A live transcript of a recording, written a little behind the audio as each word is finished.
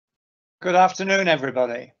Good afternoon,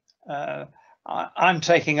 everybody. I'm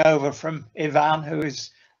taking over from Ivan, who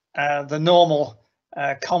is the normal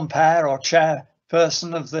compere or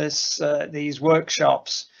chairperson of these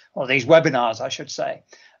workshops, or these webinars, I should say.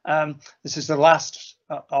 This is the last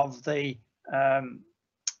of the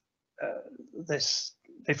this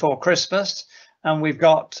before Christmas, and we've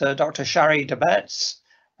got Dr. Shari Baets.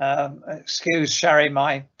 Excuse, Shari,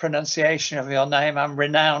 my pronunciation of your name. I'm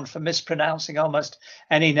renowned for mispronouncing almost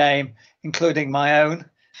any name, including my own,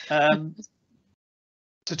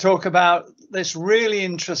 to talk about this really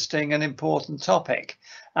interesting and important topic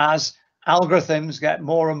as algorithms get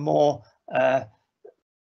more and more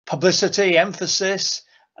publicity, emphasis,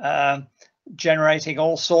 generating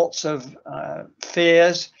all sorts of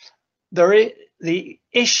fears. The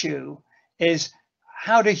issue is,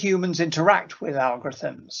 how do humans interact with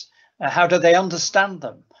algorithms? How do they understand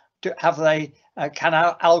them? Can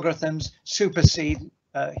our algorithms supersede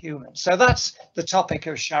humans? So that's the topic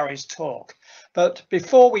of Shari's talk. But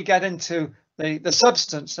before we get into the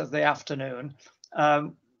substance of the afternoon,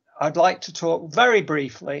 I'd like to talk very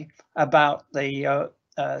briefly about the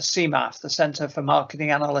CMAF, the Centre for Marketing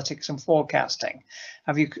Analytics and Forecasting.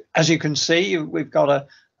 As you can see, we've got a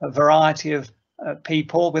variety of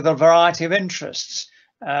people with a variety of interests,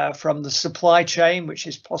 from the supply chain, which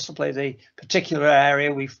is possibly the particular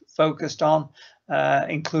area we've focused on,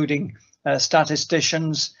 including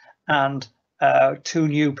statisticians and two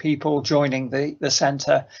new people joining the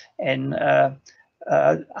centre in Anna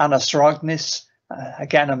Srognis,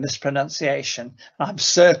 again a mispronunciation. I'm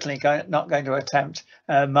certainly not going to attempt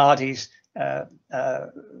Marty's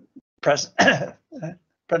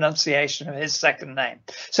pronunciation of his second name.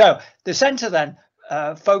 So the centre then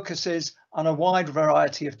focuses on a wide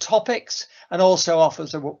variety of topics and also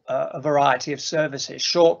offers a variety of services,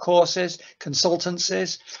 short courses,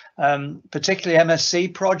 consultancies, particularly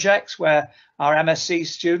MSc projects where our MSc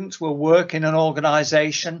students will work in an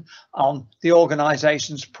organisation on the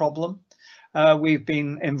organisation's problem. We've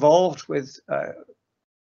been involved with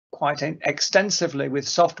quite extensively with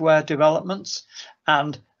software developments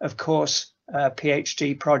and, of course,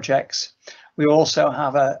 PhD projects. We also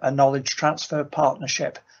have a knowledge transfer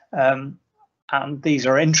partnership, and these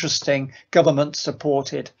are interesting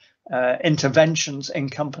government-supported interventions in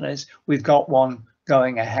companies. We've got one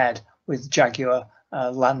going ahead with Jaguar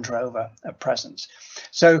Land Rover at present.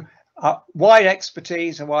 So wide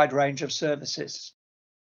expertise, a wide range of services.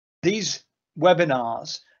 These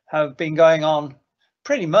webinars have been going on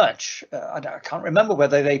pretty much, I can't remember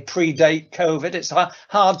whether they predate COVID. It's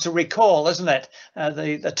hard to recall, isn't it,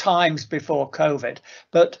 the times before COVID.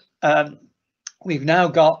 But we've now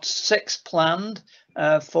got 6 planned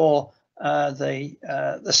for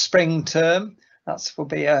the spring term. That will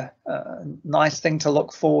be a nice thing to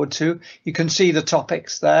look forward to. You can see the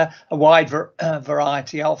topics there, a wide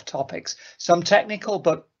variety of topics, some technical,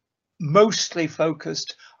 but mostly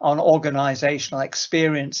focused on organizational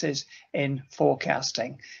experiences in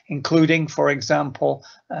forecasting, including, for example,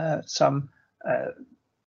 some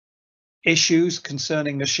issues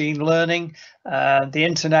concerning machine learning, the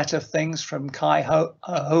Internet of Things from Kai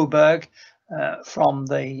Hoberg from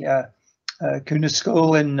the Kuhne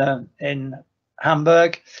School in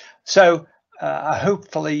Hamburg. So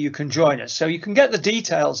hopefully you can join us. So you can get the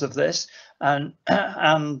details of this and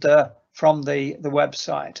from the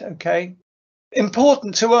website. Okay.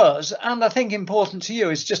 Important to us, and I think important to you,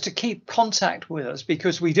 is just to keep contact with us,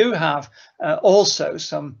 because we do have also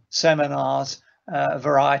some seminars, a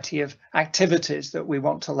variety of activities that we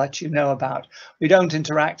want to let you know about. We don't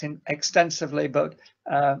interact extensively, but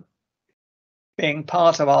being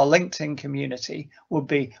part of our LinkedIn community would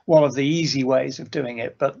be one of the easy ways of doing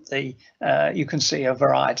it, but you can see a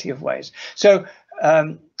variety of ways. So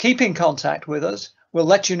keep in contact with us. We'll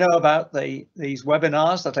let you know about these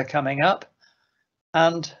webinars that are coming up.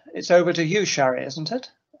 And it's over to you, Shari, isn't it?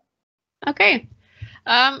 Okay.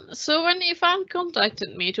 So when Ivan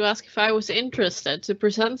contacted me to ask if I was interested to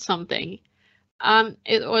present something,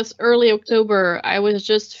 it was early October. I was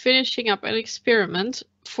just finishing up an experiment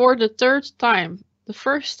for the 3rd time. The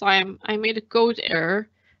first time I made a code error.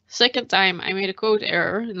 Second time I made a code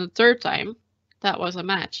error. And the 3rd time, that was a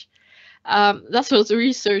match. That's what the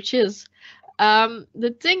research is.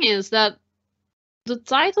 The thing is that the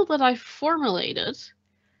title that I formulated,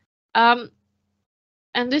 and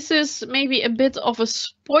this is maybe a bit of a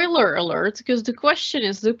spoiler alert, because the question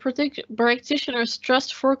is, do practitioners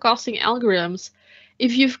trust forecasting algorithms?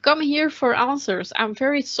 If you've come here for answers, I'm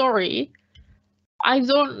very sorry. I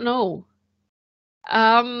don't know.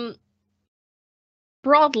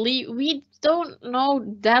 broadly, we don't know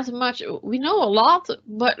that much. We know a lot,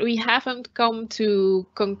 but we haven't come to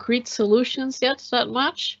concrete solutions yet that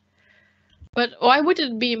much. But why would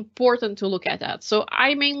it be important to look at that? So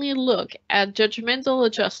I mainly look at judgmental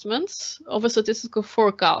adjustments of a statistical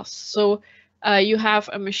forecast. So you have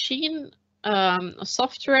a machine, a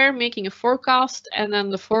software making a forecast, and then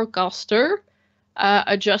the forecaster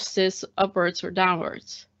adjusts this upwards or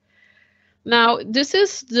downwards. Now, this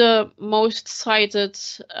is the most cited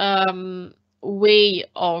way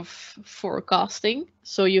of forecasting.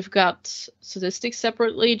 So you've got statistics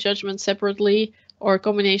separately, judgment separately, or a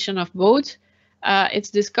combination of both. It's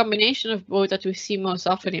this combination of both that we see most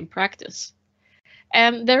often in practice.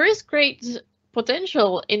 And there is great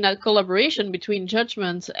potential in that collaboration between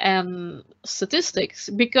judgment and statistics,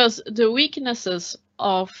 because the weaknesses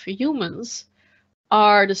of humans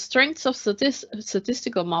are the strengths of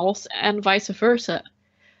statistical models and vice versa.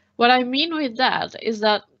 What I mean with that is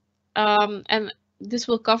that, and this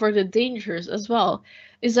will cover the dangers as well,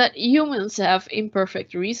 is that humans have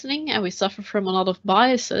imperfect reasoning and we suffer from a lot of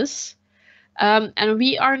biases. And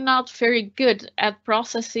we are not very good at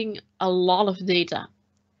processing a lot of data.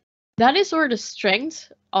 That is where the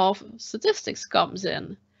strength of statistics comes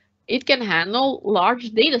in. It can handle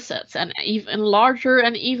large data sets, and even larger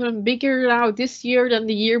and even bigger now this year than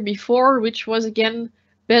the year before, which was again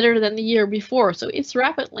better than the year before. So it's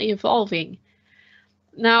rapidly evolving.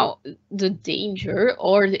 Now, the danger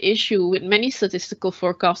or the issue with many statistical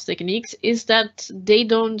forecast techniques is that they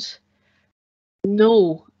don't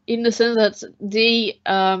know, in the sense that they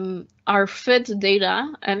are fed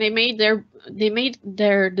data and they made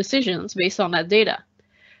their decisions based on that data.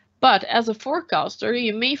 But as a forecaster,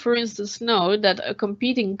 you may, for instance, know that a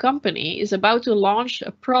competing company is about to launch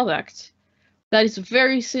a product that is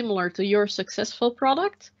very similar to your successful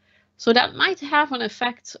product. So that might have an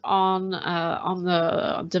effect on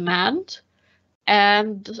the demand,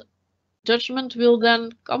 and judgment will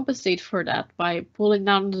then compensate for that by pulling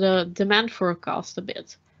down the demand forecast a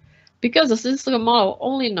bit, because the statistical model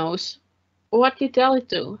only knows what you tell it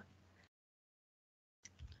to.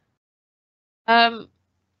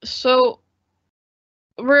 So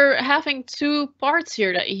we're having two parts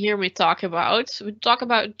here that you hear me talk about. We talk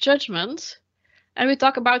about judgment and we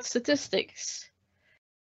talk about statistics.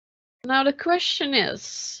 Now the question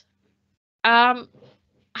is,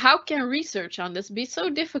 how can research on this be so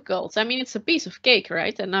difficult? I mean, it's a piece of cake,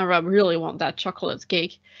 right? And now I really want that chocolate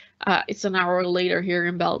cake. It's an hour later here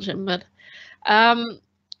in Belgium,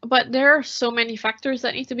 but there are so many factors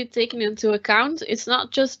that need to be taken into account. It's not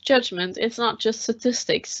just judgment, it's not just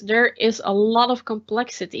statistics. There is a lot of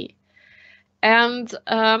complexity. And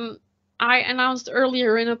I announced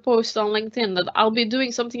earlier in a post on LinkedIn that I'll be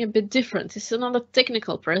doing something a bit different. It's not a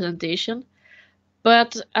technical presentation,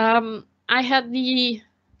 but I had the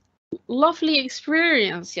lovely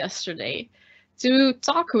experience yesterday to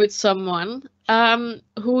talk with someone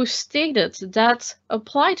who stated that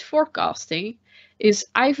applied forecasting is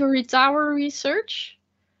ivory tower research,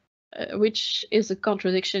 which is a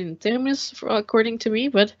contradiction in terms, according to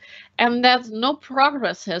me, and that no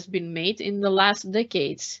progress has been made in the last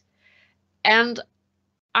decades. And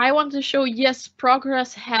I want to show, yes,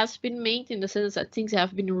 progress has been made in the sense that things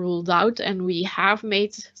have been ruled out and we have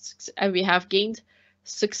gained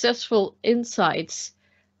successful insights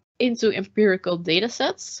into empirical data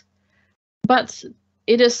sets. But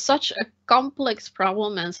it is such a complex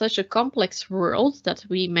problem and such a complex world that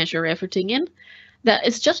we measure everything in, that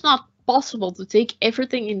it's just not possible to take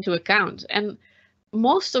everything into account. And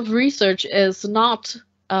most of research is not,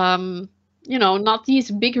 not these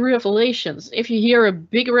big revelations. If you hear a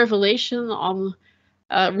big revelation on,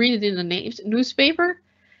 read it in the newspaper,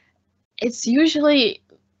 it's usually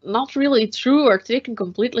not really true or taken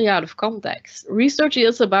completely out of context. Research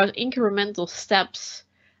is about incremental steps,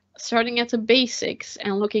 starting at the basics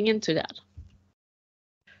and looking into that.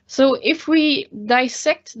 So if we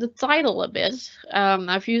dissect the title a bit,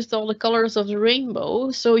 I've used all the colors of the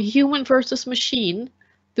rainbow. So human versus machine,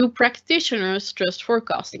 do practitioners trust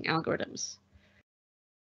forecasting algorithms?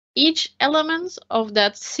 Each element of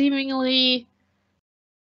that seemingly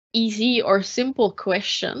easy or simple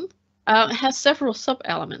question has several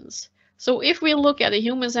sub-elements. So if we look at the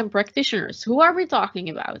humans and practitioners, who are we talking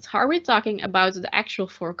about? Are we talking about the actual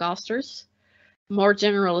forecasters, more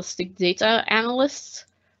generalistic data analysts,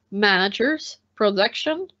 managers,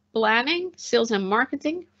 production, planning, sales and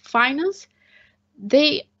marketing, finance?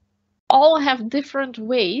 They all have different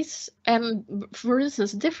ways and, for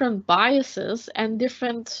instance, different biases and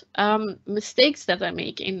different mistakes that I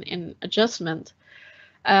make in adjustment.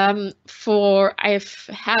 I've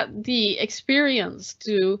had the experience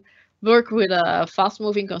to work with a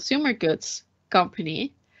fast-moving consumer goods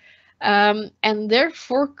company, and their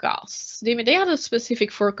forecasts, they had a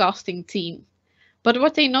specific forecasting team. But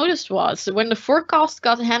what they noticed was when the forecast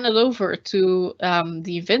got handed over to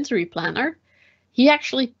the inventory planner, he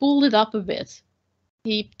actually pulled it up a bit.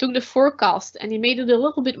 He took the forecast and he made it a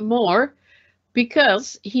little bit more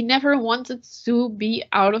because he never wanted to be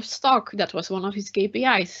out of stock. That was one of his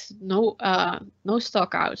KPIs, no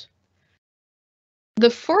stock out. The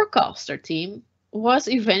forecaster team was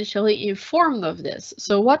eventually informed of this.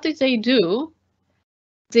 So what did they do?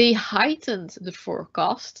 They heightened the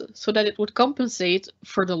forecast so that it would compensate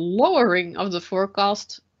for the lowering of the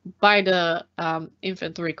forecast by the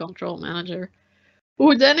inventory control manager,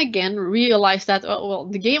 who then again realized that, oh, well,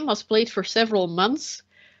 the game was played for several months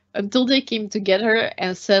until they came together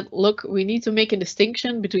and said, look, we need to make a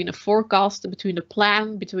distinction between a forecast, between the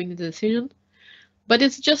plan, between the decision. But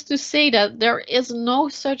it's just to say that there is no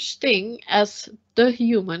such thing as the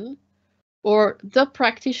human or the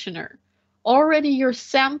practitioner. Already your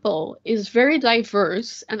sample is very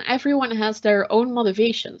diverse and everyone has their own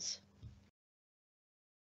motivations.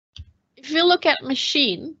 If you look at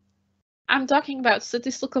machine, I'm talking about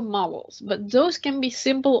statistical models, but those can be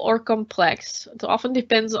simple or complex. It often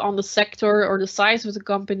depends on the sector or the size of the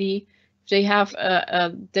company. If they have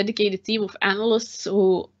a dedicated team of analysts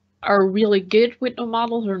who are really good with the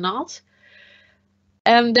models or not.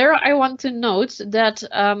 And there I want to note that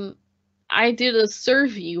I did a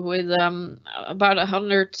survey with about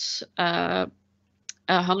 100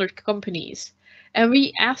 companies, and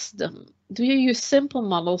we asked them, do you use simple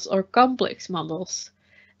models or complex models?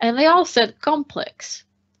 And they all said complex.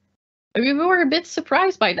 We were a bit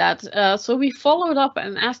surprised by that, so we followed up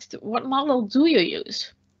and asked, what model do you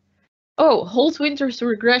use? Oh, Holt-Winter's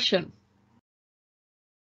regression.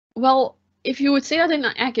 Well, if you would say that in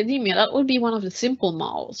academia, that would be one of the simple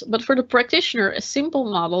models. But for the practitioner, a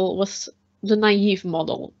simple model was the naive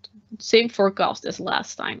model, same forecast as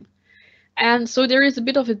last time. And so there is a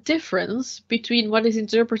bit of a difference between what is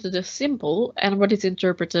interpreted as simple and what is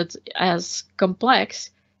interpreted as complex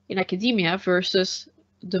in academia versus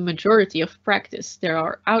the majority of practice. There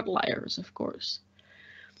are outliers, of course.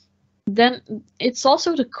 Then it's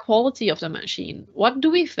also the quality of the machine. What do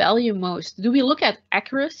we value most? Do we look at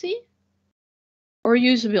accuracy or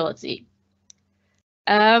usability?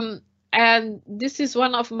 And this is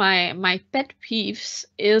one of my pet peeves,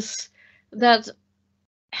 is that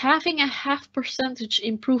having a 0.5%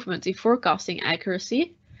 improvement in forecasting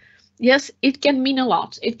accuracy, yes, it can mean a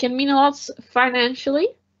lot. It can mean a lot financially,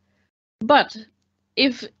 but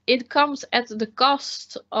if it comes at the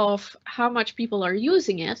cost of how much people are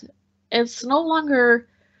using it, it's no longer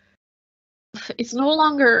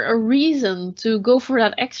a reason to go for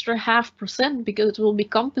that extra 0.5% because it will be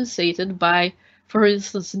compensated by, for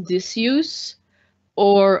instance, disuse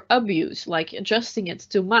or abuse, like adjusting it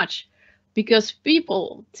too much. Because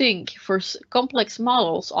people think for complex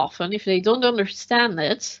models often, if they don't understand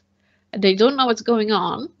it, and they don't know what's going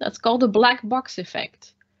on, that's called the black box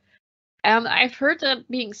effect. And I've heard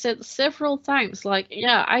that being said several times, like,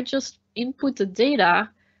 yeah, I just input the data,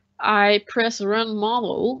 I press run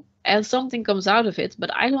model, and something comes out of it,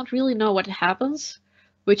 but I don't really know what happens,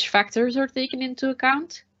 which factors are taken into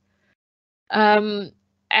account.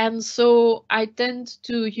 And so I tend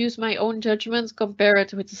to use my own judgment, compare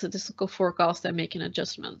it with the statistical forecast, and make an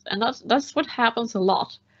adjustment. And that's what happens a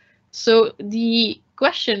lot. So the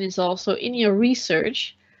question is also, in your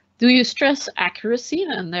research, do you stress accuracy?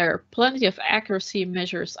 And there are plenty of accuracy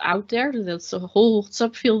measures out there. That's a whole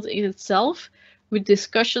subfield in itself with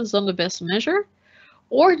discussions on the best measure.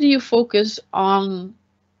 Or do you focus on,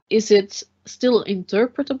 is it still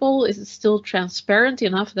interpretable? Is it still transparent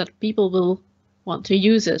enough that people will want to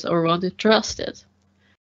use it or want to trust it?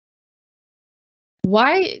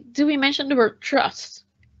 Why do we mention the word trust?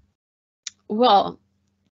 Well,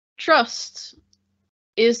 trust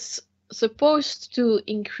is supposed to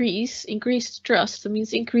increased trust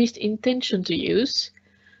means increased intention to use,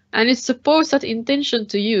 and it's supposed that intention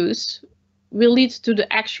to use will lead to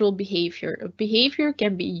the actual behavior. A behavior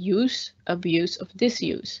can be use, abuse, or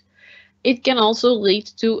disuse. It can also lead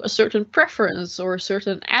to a certain preference or a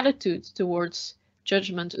certain attitude towards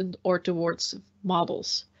judgment or towards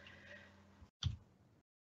models.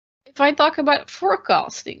 If I talk about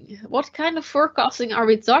forecasting, what kind of forecasting are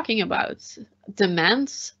we talking about?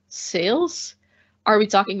 Demands, sales? Are we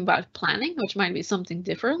talking about planning, which might be something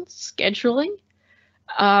different? Scheduling?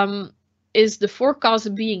 Is the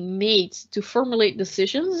forecast being made to formulate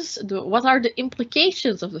decisions? What are the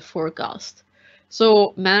implications of the forecast?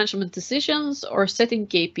 So management decisions or setting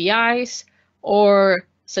KPIs or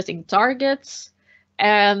setting targets.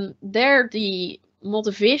 And there the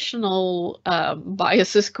motivational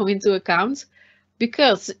biases come into account,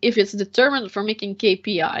 because if it's determined for making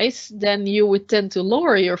KPIs, then you would tend to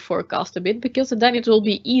lower your forecast a bit, because then it will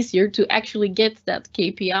be easier to actually get that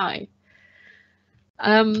KPI.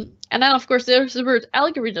 And then, of course, there's the word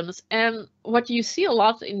algorithms. And what you see a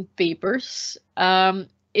lot in papers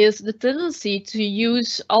is the tendency to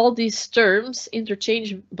use all these terms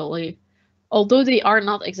interchangeably, although they are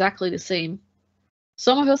not exactly the same.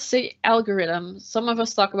 Some of us say algorithm, some of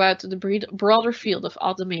us talk about the broader field of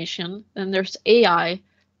automation, and there's AI,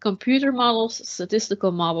 computer models,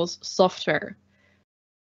 statistical models, software.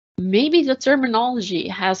 Maybe the terminology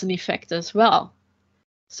has an effect as well.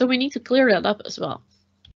 So we need to clear that up as well.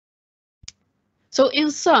 So in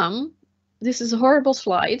sum, this is a horrible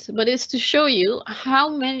slide, but it's to show you how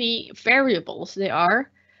many variables there are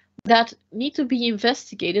that need to be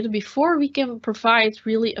investigated before we can provide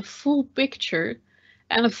really a full picture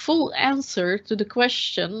and a full answer to the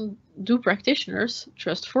question, do practitioners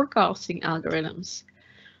trust forecasting algorithms?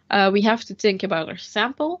 We have to think about our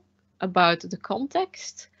sample, about the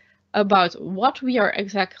context, about what we are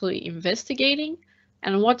exactly investigating,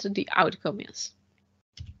 and what the outcome is.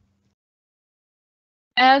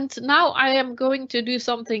 And now I am going to do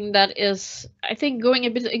something that is, I think, going a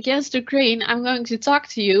bit against the grain. I'm going to talk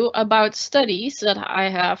to you about studies that I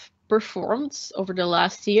have performed over the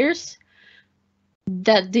last years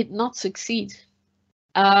that did not succeed.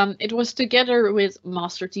 It was together with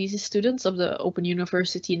master thesis students of the Open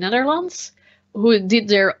University Netherlands who did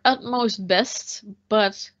their utmost best,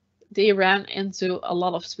 but they ran into a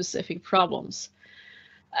lot of specific problems.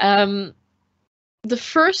 The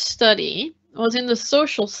first study was in the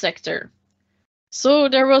social sector. So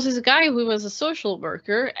there was this guy who was a social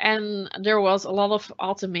worker, and there was a lot of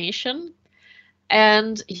automation,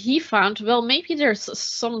 and he found, well, maybe there's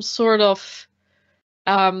some sort of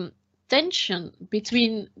tension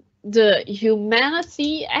between the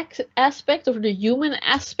humanity aspect, or the human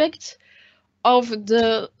aspect of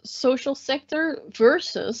the social sector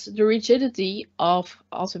versus the rigidity of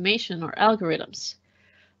automation or algorithms.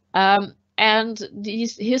 And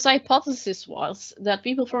his hypothesis was that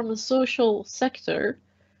people from the social sector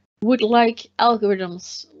would like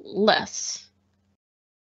algorithms less.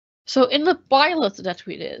 So in the pilot that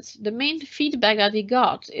we did, the main feedback that he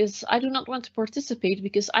got is, I do not want to participate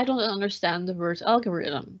because I don't understand the word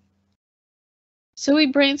algorithm. So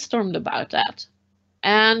we brainstormed about that,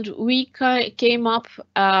 and we came up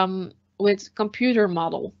with computer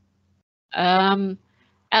model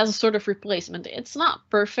as a sort of replacement. It's not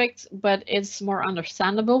perfect, but it's more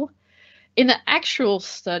understandable. In the actual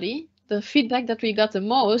study, the feedback that we got the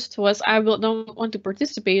most was, I don't want to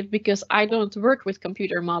participate because I don't work with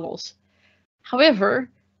computer models. However,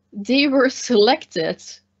 they were selected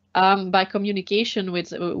by communication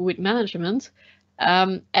with management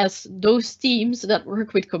as those teams that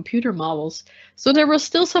work with computer models. So there was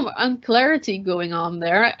still some unclarity going on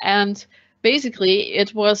there, and basically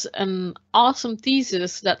it was an awesome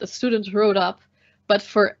thesis that the student wrote up, but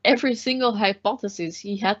for every single hypothesis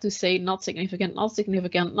he had to say not significant,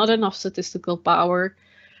 not enough statistical power.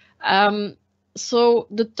 So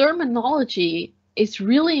the terminology is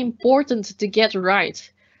really important to get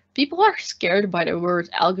right. People are scared by the word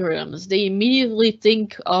algorithms. They immediately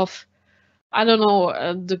think of, I don't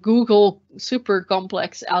know, the Google super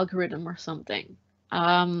complex algorithm or something.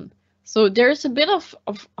 So there's a bit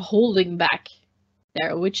of holding back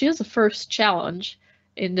there, which is the first challenge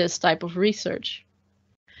in this type of research.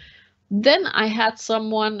 Then I had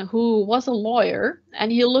someone who was a lawyer,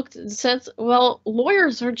 and he looked and said, well,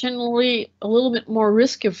 lawyers are generally a little bit more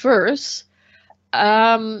risk averse.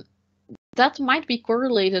 That might be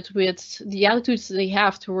correlated with the attitudes they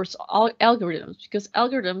have towards algorithms, because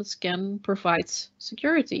algorithms can provide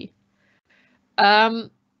security.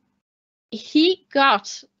 He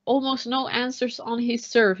got almost no answers on his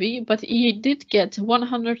survey, but he did get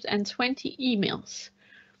 120 emails.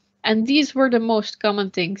 And these were the most common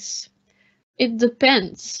things. It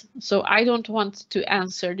depends. So I don't want to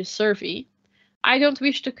answer the survey. I don't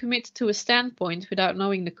wish to commit to a standpoint without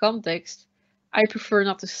knowing the context. I prefer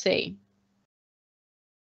not to say.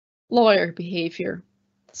 Lawyer behavior.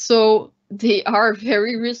 So they are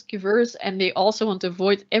very risk averse, and they also want to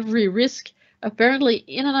avoid every risk, apparently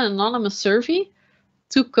in an anonymous survey,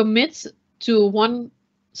 to commit to one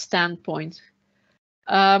standpoint.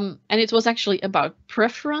 And it was actually about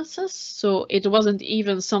preferences, so it wasn't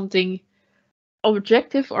even something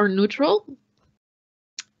objective or neutral,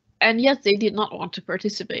 and yet they did not want to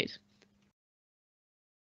participate.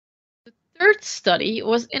 The third study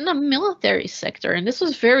was in the military sector, and this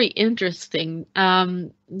was very interesting.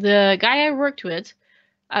 The guy I worked with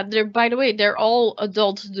By the way, they're all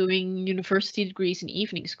adults doing university degrees in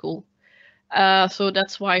evening school. So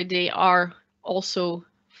that's why they are also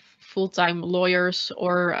full-time lawyers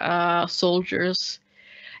or soldiers.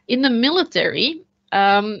 In the military,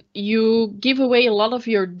 you give away a lot of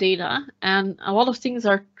your data, and a lot of things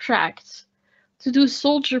are tracked to do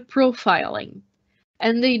soldier profiling.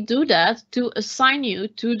 And they do that to assign you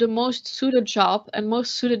to the most suited job and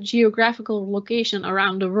most suited geographical location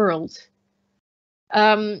around the world.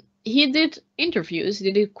 He did interviews,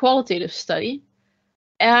 he did a qualitative study,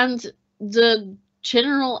 and the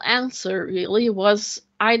general answer really was,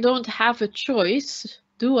 I don't have a choice,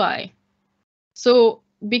 do I? So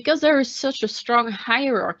because there is such a strong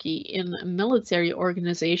hierarchy in a military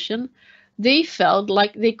organization, they felt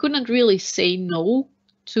like they couldn't really say no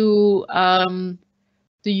to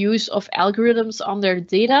the use of algorithms on their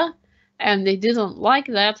data, and they didn't like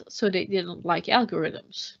that, so they didn't like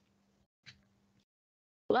algorithms.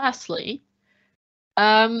 Lastly,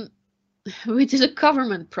 we did a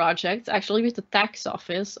government project, actually with the tax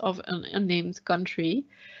office of an unnamed country,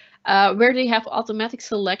 where they have automatic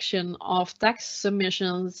selection of tax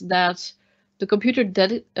submissions that the computer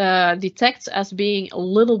detects as being a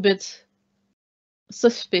little bit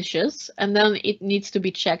suspicious, and then it needs to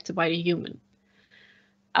be checked by the human.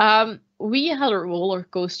 We had a roller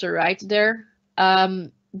coaster ride there.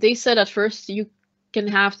 They said at first you can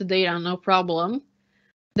have the data, no problem.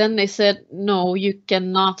 Then they said, no, you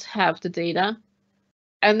cannot have the data.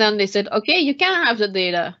 And then they said, okay, you can have the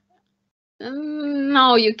data.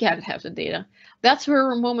 No, you can't have the data. That's where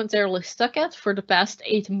we're momentarily stuck at for the past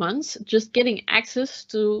 8 months, just getting access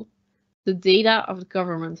to the data of the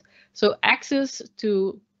government. So access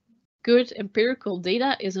to good empirical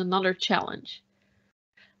data is another challenge.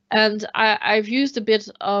 And I've used a bit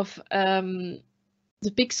of the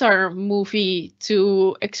Pixar movie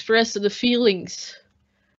to express the feelings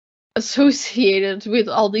associated with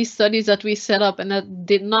all these studies that we set up and that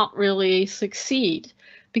did not really succeed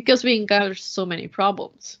because we encountered so many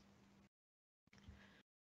problems.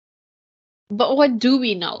 But what do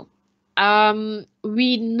we know?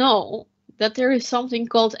 We know that there is something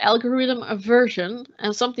called algorithm aversion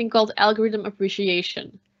and something called algorithm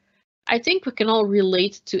appreciation. I think we can all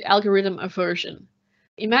relate to algorithm aversion.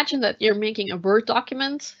 Imagine that you're making a Word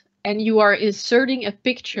document and you are inserting a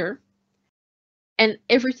picture and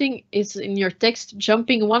everything is in your text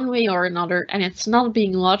jumping one way or another, and it's not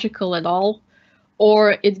being logical at all,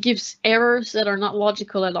 or it gives errors that are not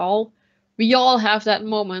logical at all. We all have that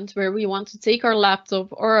moment where we want to take our laptop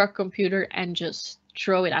or our computer and just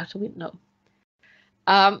throw it out the window.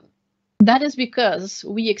 That is because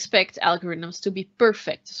we expect algorithms to be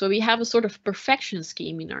perfect. So we have a sort of perfection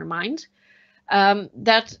scheme in our mind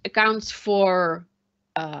that accounts for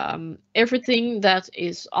everything that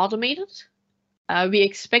is automated. We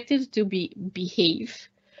expect it to behave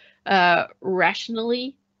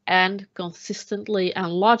rationally and consistently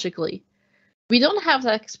and logically. We don't have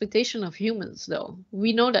that expectation of humans, though.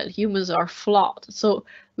 We know that humans are flawed, so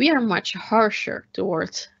we are much harsher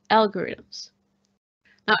towards algorithms.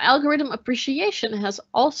 Now, algorithm appreciation has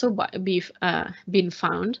also been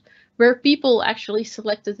found where people actually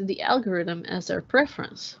selected the algorithm as their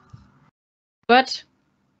preference. But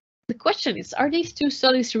the question is, are these two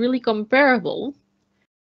studies really comparable?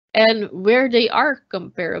 And where they are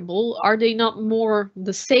comparable, are they not more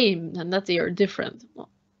the same than that they are different? Well,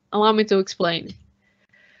 allow me to explain.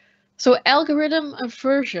 So algorithm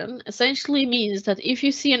aversion essentially means that if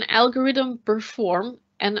you see an algorithm perform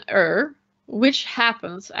an error, which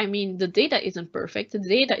happens, I mean, the data isn't perfect, the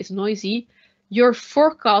data is noisy, your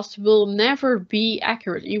forecast will never be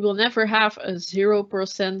accurate. You will never have a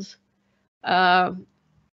 0%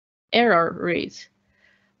 error rate.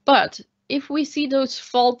 But if we see those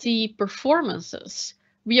faulty performances,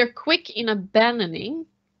 we are quick in abandoning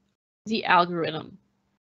the algorithm.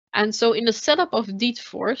 And so in the setup of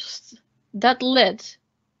Dietvorst, that led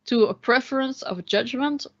to a preference of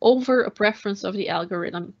judgment over a preference of the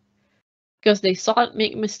algorithm, because they saw it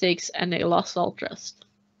make mistakes and they lost all trust.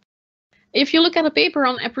 If you look at a paper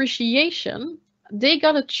on appreciation, they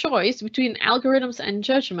got a choice between algorithms and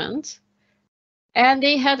judgment, and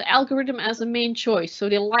they had algorithm as a main choice, so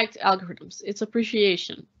they liked algorithms. It's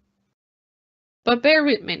appreciation. But bear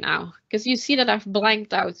with me now, because you see that I've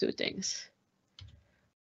blanked out two things.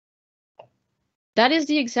 That is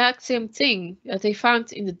the exact same thing that they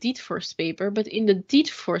found in the Dietvorst paper, but in the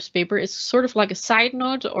Dietvorst paper, it's sort of like a side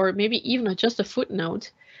note or maybe even just a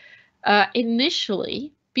footnote.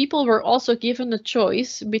 Initially, people were also given the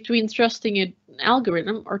choice between trusting an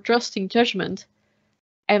algorithm or trusting judgment,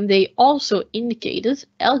 and they also indicated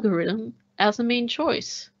algorithm as a main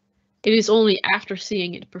choice. It is only after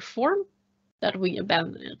seeing it perform that we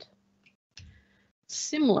abandon it.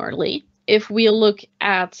 Similarly, if we look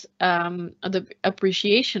at the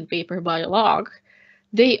appreciation paper by Logg,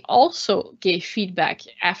 they also gave feedback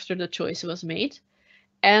after the choice was made,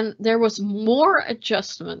 and there was more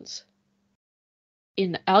adjustment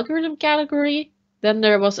in the algorithm category than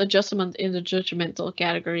there was adjustment in the judgmental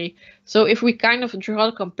category. So if we kind of draw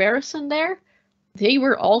a comparison there, they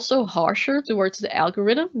were also harsher towards the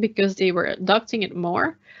algorithm because they were adopting it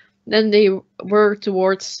more than they were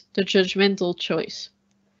towards the judgmental choice.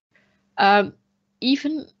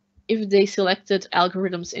 Even if they selected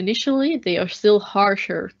algorithms initially, they are still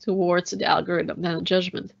harsher towards the algorithm than the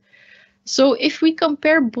judgment. So if we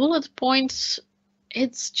compare bullet points,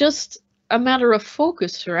 it's just a matter of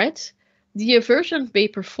focus, right? The aversion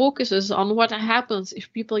paper focuses on what happens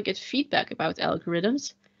if people get feedback about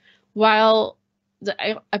algorithms, while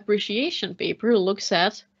the appreciation paper looks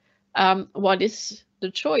at what is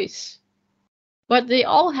the choice. But they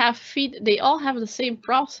all have the same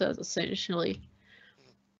process essentially.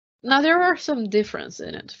 Now there are some differences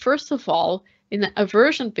in it. First of all, in the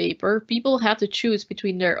aversion paper, people had to choose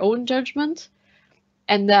between their own judgment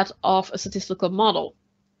and that of a statistical model.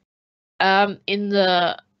 In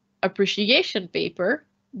the appreciation paper,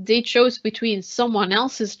 they chose between someone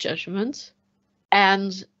else's judgment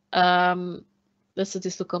and the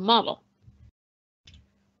statistical model.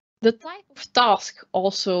 The type of task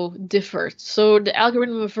also differed. So the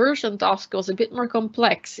algorithm aversion task was a bit more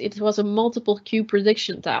complex. It was a multiple Q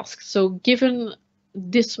prediction task. So given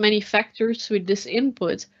this many factors with this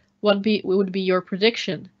input, what would be your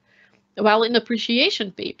prediction? While in the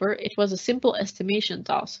appreciation paper, it was a simple estimation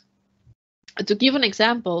task. To give an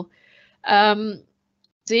example,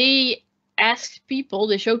 they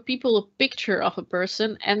showed people a picture of a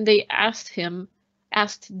person and they asked them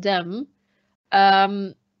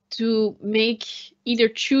to either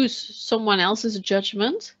choose someone else's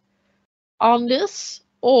judgment on this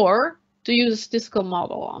or to use a statistical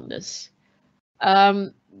model on this.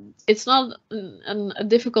 It's not a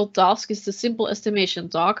difficult task, it's a simple estimation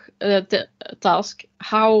task.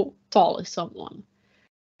 How tall is someone?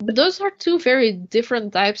 But those are two very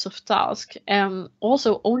different types of tasks, and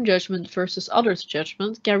also own judgment versus others'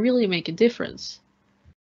 judgment can really make a difference.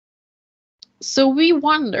 So we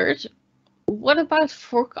wondered, what about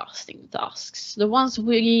forecasting tasks, the ones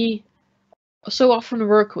we so often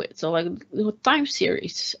work with, so like time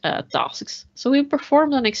series tasks? So we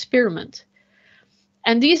performed an experiment,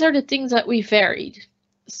 and these are the things that we varied.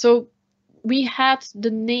 So we had the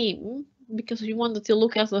name, because we wanted to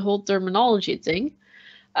look at the whole terminology thing,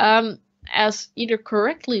 as either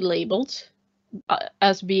correctly labeled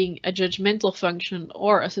as being a judgmental function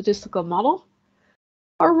or a statistical model,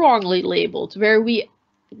 or wrongly labeled, where we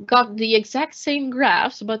got the exact same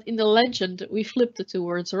graphs, but in the legend we flipped the two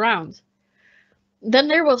words around. Then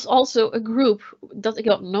there was also a group that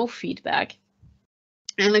got no feedback,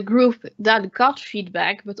 and a group that got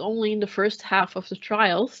feedback, but only in the first half of the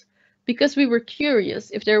trials, because we were curious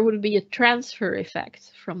if there would be a transfer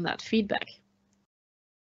effect from that feedback.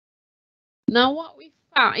 Now what we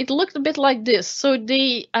found, it looked a bit like this. So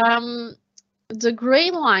the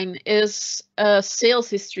gray line is a sales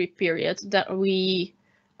history period that we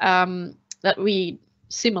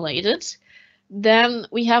simulated. Then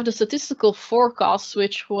we have the statistical forecast,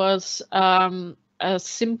 which was a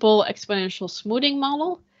simple exponential smoothing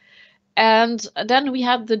model. And then we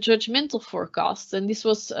had the judgmental forecast. And this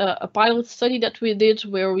was a pilot study that we did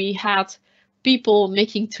where we had people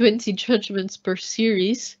making 20 judgments per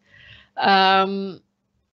series,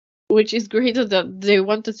 which is great that they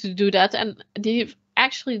wanted to do that. And they've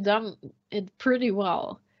actually done it pretty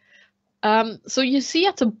well. So you see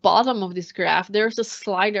at the bottom of this graph, there's a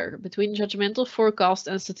slider between judgmental forecast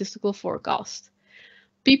and statistical forecast.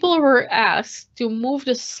 People were asked to move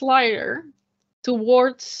the slider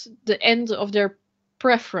towards the end of their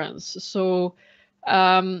preference. So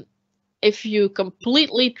if you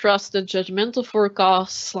completely trust the judgmental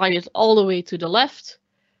forecast, slide it all the way to the left,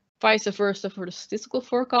 vice versa for the statistical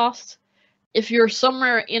forecast. If you're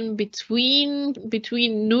somewhere in between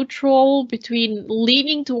neutral, between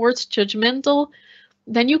leaning towards judgmental,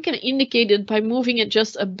 then you can indicate it by moving it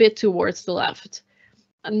just a bit towards the left.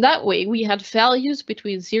 And that way we had values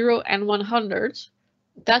between 0 and 100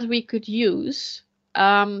 that we could use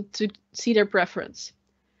to see their preference.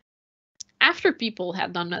 After people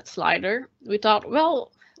had done that slider, we thought,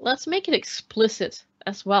 well, let's make it explicit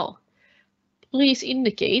as well. Please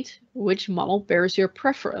indicate which model bears your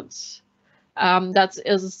preference. That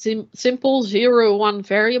is a simple 0-1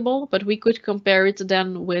 variable, but we could compare it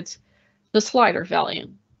then with the slider value.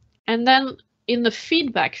 And then in the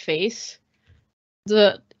feedback phase,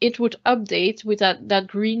 it would update with that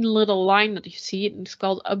green little line that you see. It's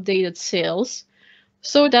called updated sales,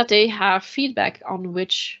 so that they have feedback on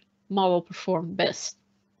which model performed best.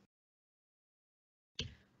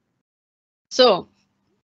 So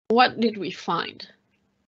what did we find?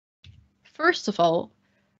 First of all,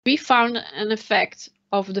 we found an effect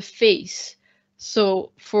of the phase.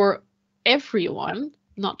 So for everyone,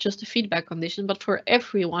 not just the feedback condition, but for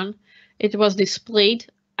everyone, it was displayed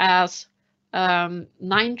as 9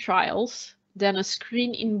 trials, then a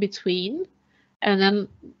screen in between, and then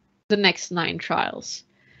the next 9 trials.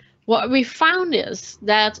 What we found is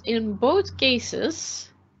that in both cases,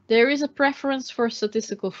 there is a preference for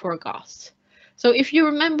statistical forecasts. So if you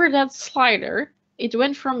remember that slider, it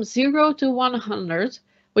went from 0 to 100,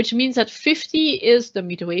 which means that 50 is the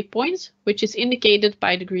midway point, which is indicated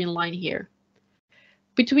by the green line here.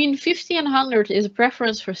 Between 50 and 100 is a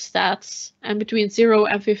preference for stats, and between 0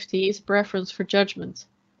 and 50 is a preference for judgment.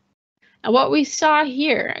 And what we saw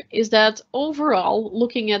here is that overall,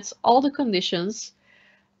 looking at all the conditions,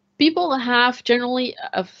 people have generally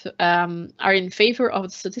are in favor of the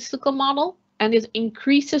statistical model, and it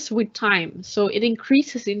increases with time. So it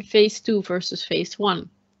increases in phase 2 versus phase 1.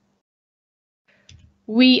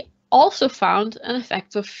 We also found an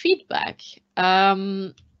effect of feedback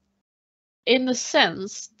in the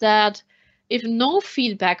sense that if no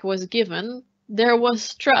feedback was given, there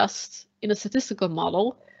was trust in a statistical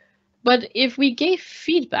model. But if we gave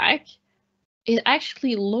feedback, it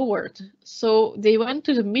actually lowered. So they went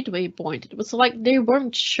to the midway point. It was like they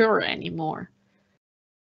weren't sure anymore.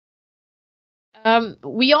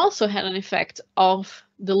 We also had an effect of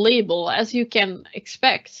the label, as you can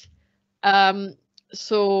expect.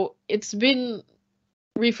 So it's been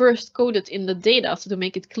reverse coded in the data, so to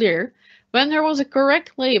make it clear. When there was a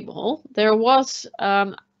correct label, there was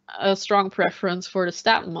a strong preference for the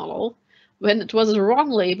stat model. When it was a wrong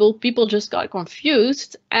label, people just got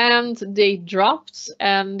confused and they dropped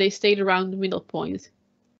and they stayed around the middle point.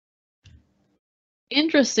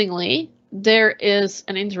 Interestingly, there is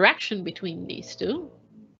an interaction between these two,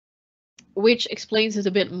 which explains it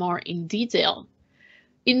a bit more in detail.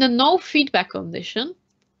 In the no feedback condition,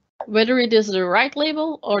 whether it is the right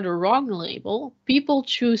label or the wrong label, people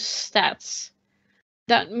choose stats.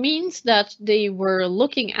 That means that they were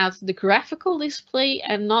looking at the graphical display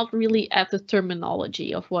and not really at the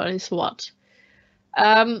terminology of what is what.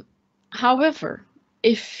 However,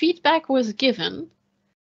 if feedback was given,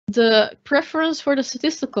 the preference for the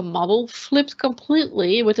statistical model flipped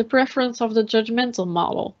completely with the preference of the judgmental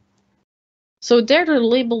model. So there the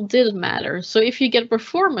label didn't matter. So if you get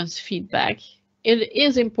performance feedback, it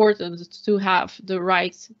is important to have the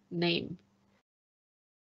right name.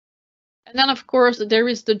 And then, of course, there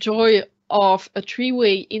is the joy of a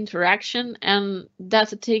three-way interaction, and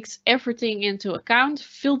that takes everything into account,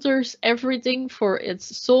 filters everything for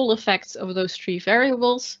its sole effects of those 3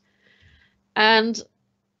 variables. And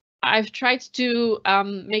I've tried to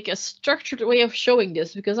make a structured way of showing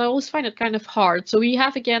this because I always find it kind of hard. So we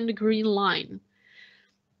have again the green line.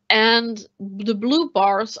 And the blue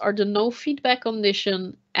bars are the no feedback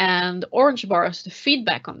condition, and the orange bar is the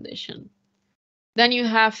feedback condition. Then you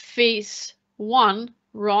have phase 1,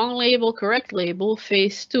 wrong label, correct label.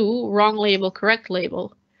 Phase 2, wrong label, correct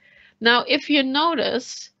label. Now, if you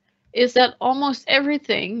notice, is that almost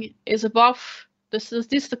everything is above the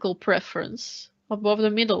statistical preference, above the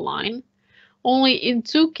middle line. Only in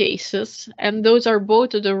 2 cases, and those are both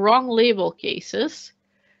the wrong label cases,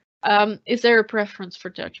 is there a preference for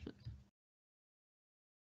judgment.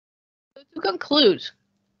 So to conclude,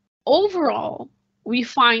 overall, we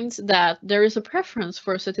find that there is a preference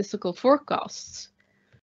for statistical forecasts,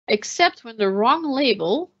 except when the wrong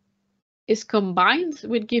label is combined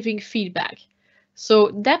with giving feedback.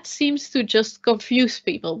 So that seems to just confuse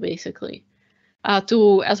people, basically,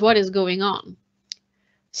 as what is going on.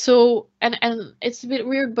 So, and it's a bit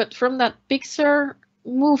weird, but from that Pixar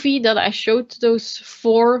movie that I showed those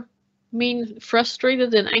 4 main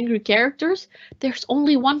frustrated and angry characters, there's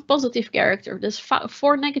only 1 positive character. There's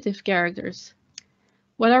 4 negative characters.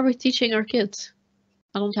 What are we teaching our kids?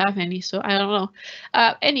 I don't have any, so I don't know.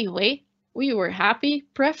 Anyway, we were happy.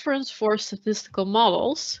 Preference for statistical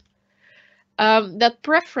models. That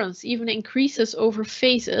preference even increases over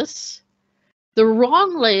phases. The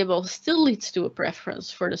wrong label still leads to a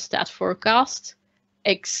preference for the stat forecast,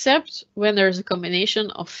 except when there's a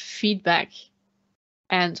combination of feedback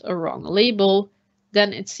and a wrong label.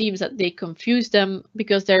 Then it seems that they confuse them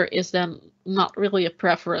because there is then not really a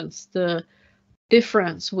preference. The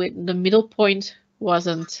difference with the middle point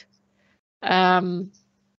wasn't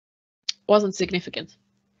significant.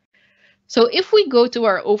 So if we go to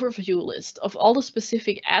our overview list of all the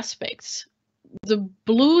specific aspects, the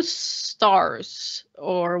blue stars,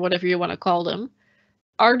 or whatever you want to call them,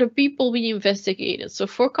 are the people we investigated. So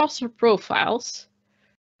for customer profiles,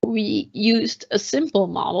 we used a simple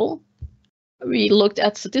model. We looked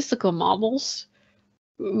at statistical models.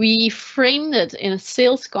 We framed it in a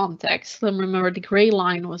sales context. Remember, the gray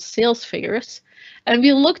line was sales figures. And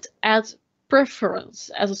we looked at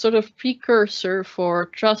preference as a sort of precursor for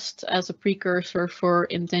trust, as a precursor for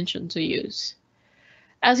intention to use.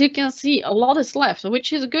 As you can see, a lot is left,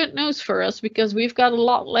 which is good news for us because we've got a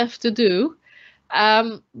lot left to do.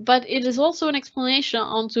 But it is also an explanation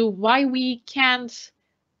onto why we can't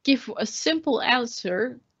give a simple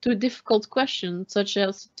answer to difficult questions, such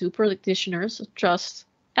as do practitioners trust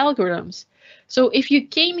algorithms? So if you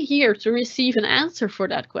came here to receive an answer for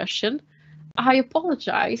that question, I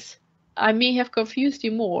apologize. I may have confused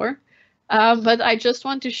you more, but I just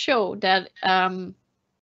want to show that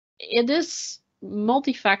it is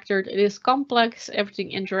multifactored, it is complex,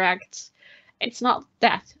 everything interacts. It's not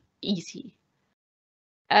that easy.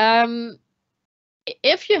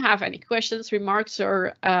 If you have any questions, remarks,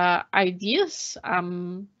 or ideas,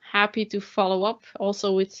 I'm happy to follow up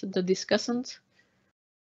also with the discussant.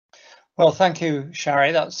 Well, thank you,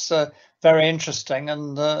 Shari. That's very interesting.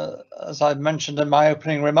 And as I mentioned in my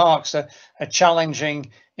opening remarks, a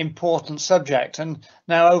challenging, important subject. And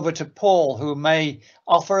now over to Paul, who may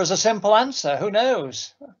offer us a simple answer. Who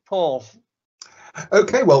knows? Paul.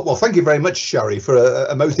 Okay, well, thank you very much, Shari, for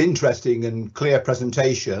a most interesting and clear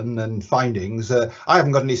presentation and findings. I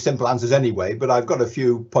haven't got any simple answers anyway, but I've got a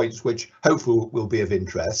few points which hopefully will be of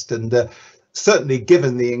interest. And certainly,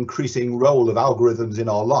 given the increasing role of algorithms in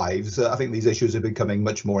our lives, I think these issues are becoming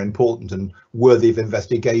much more important and worthy of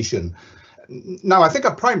investigation. Now, I think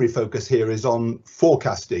our primary focus here is on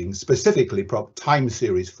forecasting, specifically time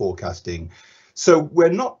series forecasting. So we're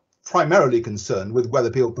not primarily concerned with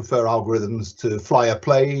whether people prefer algorithms to fly a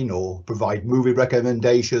plane or provide movie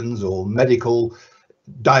recommendations or medical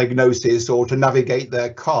diagnosis or to navigate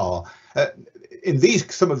their car. In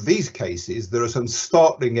some of these cases, there are some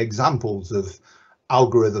startling examples of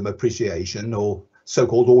algorithm appreciation or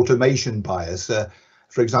so-called automation bias.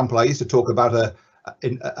 For example, I used to talk about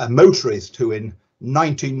a motorist who in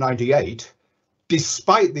 1998,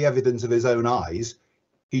 despite the evidence of his own eyes,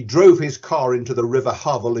 he drove his car into the River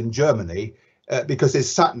Havel in Germany because his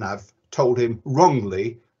sat-nav told him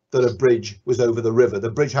wrongly that a bridge was over the river. The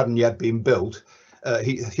bridge hadn't yet been built.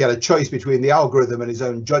 He had a choice between the algorithm and his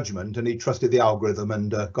own judgment, and he trusted the algorithm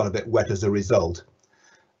and got a bit wet as a result.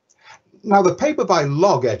 Now, the paper by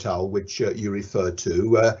Logg et al., which you referred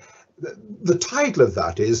to, the title of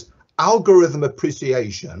that is Algorithm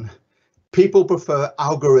Appreciation. People prefer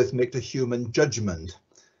algorithmic to human judgment.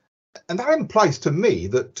 And that implies to me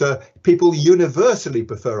that people universally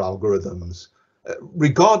prefer algorithms,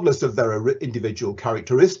 regardless of their individual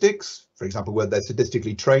characteristics, for example, whether they're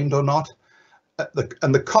statistically trained or not,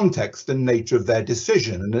 and the context and nature of their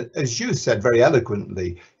decision. And as you said very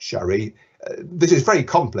eloquently, Shari, this is very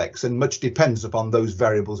complex and much depends upon those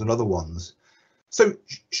variables and other ones. So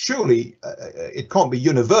surely it can't be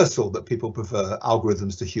universal that people prefer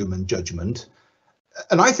algorithms to human judgment.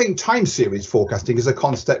 And I think time series forecasting is a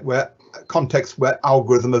context where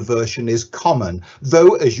algorithm aversion is common,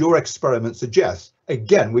 though, as your experiment suggests,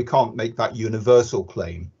 again, we can't make that universal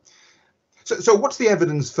claim. So what's the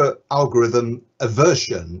evidence for algorithm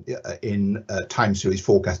aversion in time series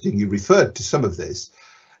forecasting? You referred to some of this.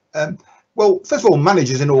 Well, first of all,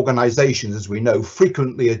 managers in organizations, as we know,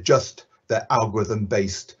 frequently adjust their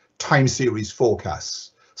algorithm-based time series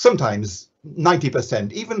forecasts. Sometimes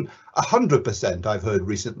 90%, even 100%, I've heard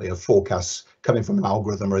recently, of forecasts coming from an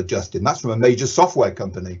algorithm are adjusted. That's from a major software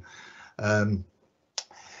company.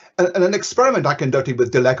 And an experiment I conducted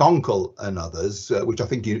with Dilek Onkel and others, which I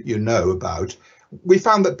think you know about, we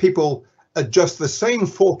found that people adjust the same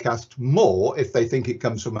forecast more if they think it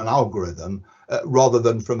comes from an algorithm rather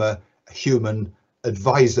than from a human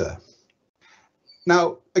advisor.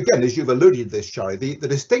 Now, again, as you've alluded to this, Shari, the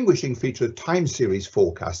distinguishing feature of time series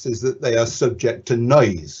forecasts is that they are subject to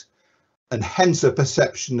noise and hence a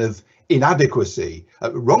perception of inadequacy,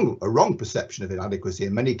 a wrong perception of inadequacy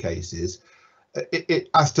in many cases,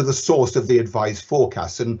 as to the source of the advised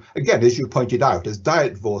forecasts. And again, as you pointed out, as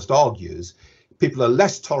Dietvorst argues, people are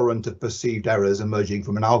less tolerant of perceived errors emerging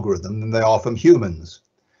from an algorithm than they are from humans.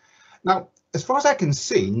 Now, as far as I can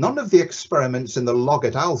see, none of the experiments in the Logg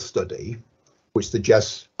et al. Study, which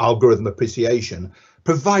suggests algorithm appreciation,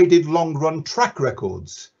 provided long-run track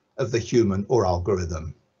records of the human or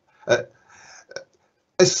algorithm.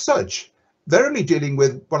 As such, they're only dealing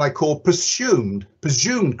with what I call presumed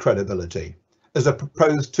credibility, as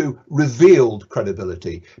opposed to revealed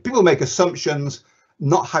credibility. People make assumptions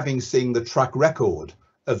not having seen the track record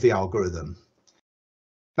of the algorithm.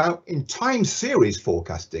 Now, in time series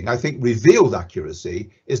forecasting, I think revealed accuracy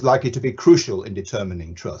is likely to be crucial in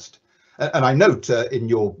determining trust. And I note in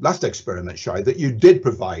your last experiment, Shari, that you did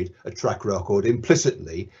provide a track record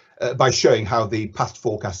implicitly by showing how the past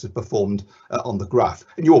forecasts have performed on the graph.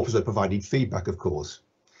 And you also provided feedback, of course.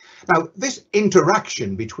 Now, this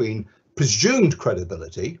interaction between presumed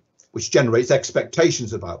credibility, which generates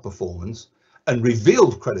expectations about performance, and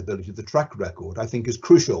revealed credibility of the track record, I think is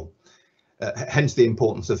crucial, hence the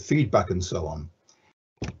importance of feedback and so on.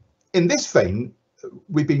 In this vein,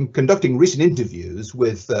 we've been conducting recent interviews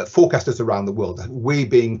with forecasters around the world, we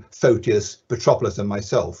being Photius, Petropolis and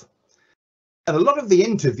myself. And a lot of the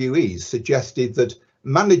interviewees suggested that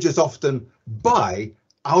managers often buy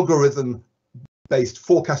algorithm-based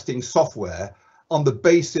forecasting software on the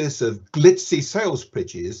basis of glitzy sales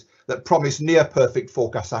pitches that promise near perfect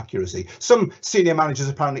forecast accuracy. Some senior managers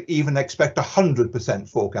apparently even expect 100%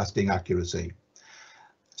 forecasting accuracy.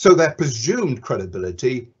 So their presumed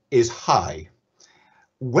credibility is high.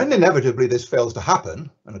 When inevitably this fails to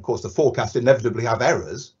happen, and of course the forecasts inevitably have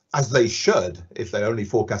errors, as they should if they're only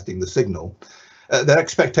forecasting the signal, their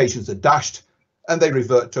expectations are dashed and they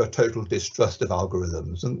revert to a total distrust of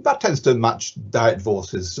algorithms. And that tends to match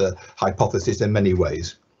Dietvorst's hypothesis in many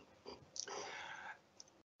ways.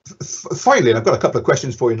 Finally, and I've got a couple of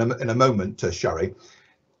questions for you in a moment, Shari.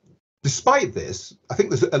 Despite this, I think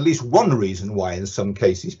there's at least one reason why in some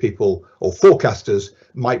cases people or forecasters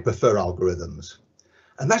might prefer algorithms.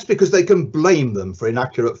 And that's because they can blame them for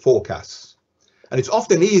inaccurate forecasts. And it's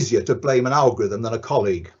often easier to blame an algorithm than a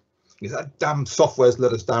colleague. That damn software's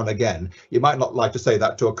let us down again. You might not like to say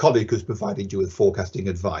that to a colleague who's provided you with forecasting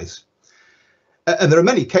advice. And there are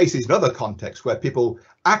many cases in other contexts where people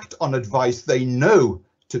act on advice they know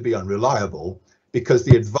to be unreliable because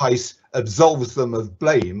the advice absolves them of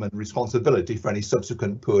blame and responsibility for any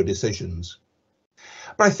subsequent poor decisions.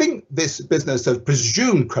 But I think this business of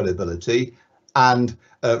presumed credibility and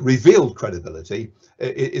revealed credibility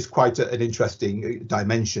is quite an interesting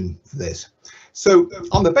dimension for this. So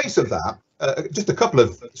on the base of that, just a couple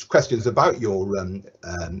of questions about your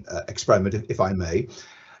experiment, if I may.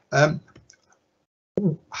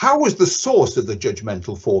 How was the source of the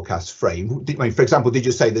judgmental forecast framed? I mean, for example, did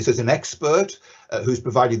you say this is an expert who's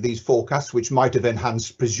provided these forecasts, which might have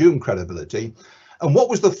enhanced presumed credibility? And what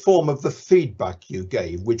was the form of the feedback you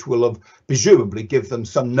gave, which will have presumably give them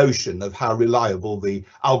some notion of how reliable the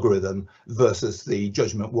algorithm versus the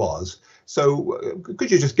judgment was? So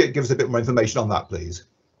could you just give us a bit more information on that, please?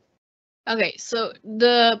 Okay, so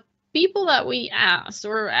the people that we asked,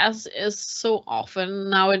 or as is so often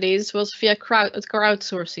nowadays, was via a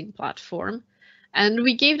crowdsourcing platform. And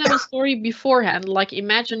we gave them a story beforehand, like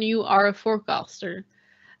imagine you are a forecaster.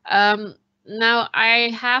 Now, I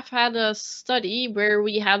have had a study where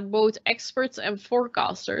we had both experts and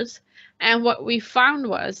forecasters, and what we found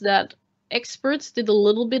was that experts did a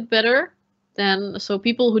little bit better than, so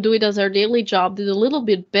people who do it as their daily job did a little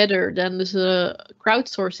bit better than the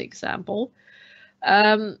crowdsourcing example,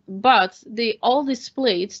 but they all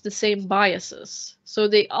displayed the same biases. So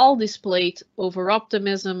they all displayed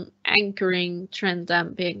over-optimism, anchoring, trend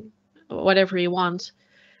damping, whatever you want.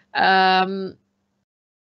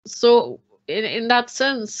 So in that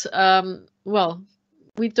sense, well,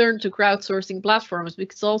 we turn to crowdsourcing platforms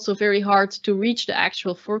because it's also very hard to reach the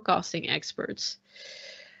actual forecasting experts.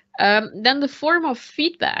 Then the form of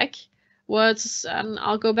feedback was, and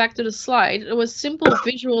I'll go back to the slide, it was simple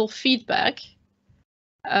visual feedback,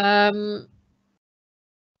 not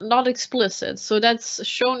explicit. So that's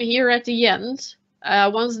shown here at the end.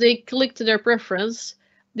 Once they clicked their preference,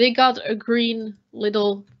 they got a green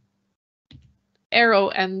little arrow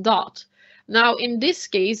and dot. Now, in this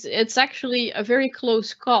case, it's actually a very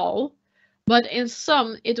close call, but in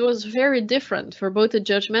some, it was very different for both the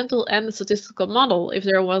judgmental and the statistical model if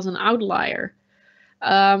there was an outlier.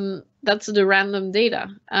 That's the random data.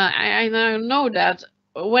 I now know that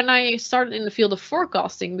when I started in the field of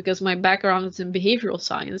forecasting, because my background is in behavioral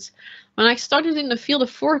science, when I started in the field of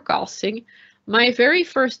forecasting, my very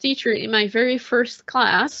first teacher in my very first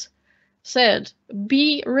class said,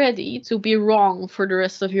 be ready to be wrong for the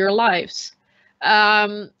rest of your lives.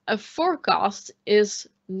 A forecast is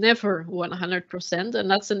never 100%, and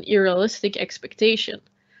that's an unrealistic expectation.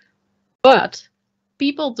 But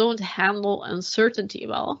people don't handle uncertainty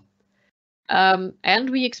well. And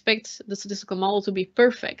we expect the statistical model to be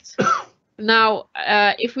perfect. Now,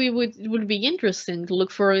 if we would be interesting to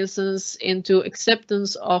look, for instance, into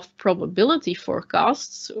acceptance of probability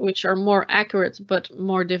forecasts, which are more accurate but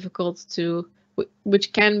more difficult to,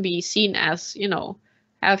 which can be seen as, you know,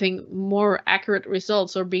 having more accurate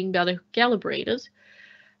results or being better calibrated.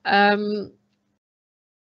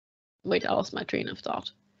 Wait, I lost my train of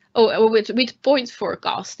thought. Oh, with point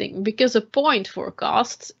forecasting, because a point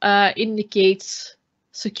forecast indicates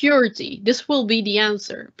security. This will be the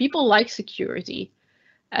answer. People like security.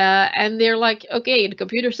 And they're like, okay, the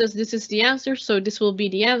computer says this is the answer, so this will be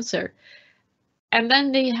the answer. And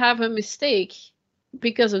then they have a mistake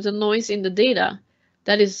because of the noise in the data.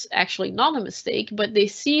 That is actually not a mistake, but they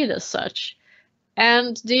see it as such.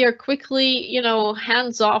 And they are quickly, you know,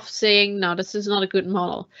 hands off, saying, no, this is not a good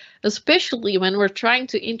model. Especially when we're trying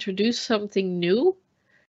to introduce something new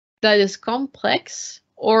that is complex,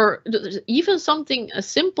 or even something, a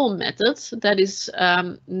simple method that is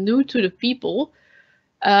new to the people.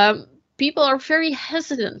 People are very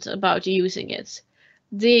hesitant about using it.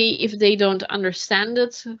 If they don't understand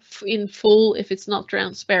it in full, if it's not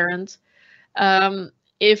transparent.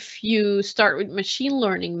 If you start with machine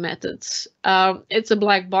learning methods, it's a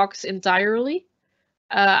black box entirely.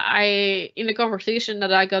 In a conversation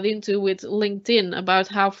that I got into with LinkedIn about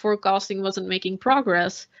how forecasting wasn't making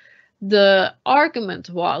progress, the argument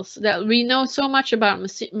was that we know so much about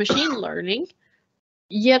machine learning,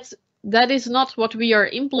 yet that is not what we are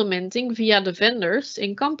implementing via the vendors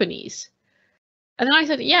in companies. And then I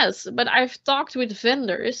said, yes, but I've talked with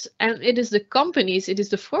vendors, and it is the companies, it is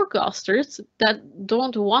the forecasters that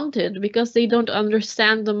don't want it because they don't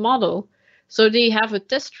understand the model. So they have a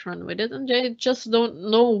test run with it and they just don't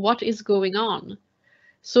know what is going on.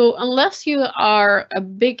 So unless you are a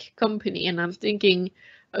big company, and I'm thinking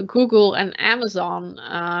Google and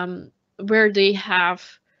Amazon, where they have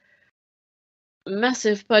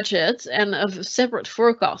massive budget and a separate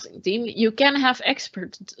forecasting team, you can have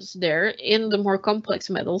experts there in the more complex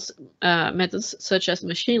methods such as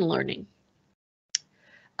machine learning.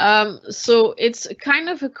 So it's kind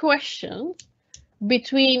of a question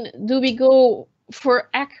between, do we go for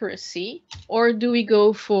accuracy or do we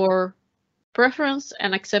go for preference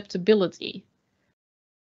and acceptability?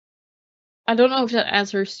 I don't know if that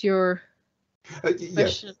answers your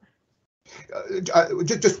question.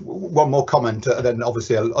 Just one more comment, and then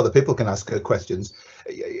obviously other people can ask questions.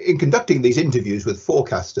 In conducting these interviews with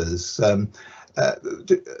forecasters,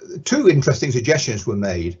 two interesting suggestions were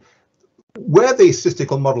made. Where the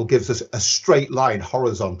statistical model gives us a straight line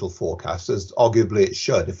horizontal forecast, as arguably it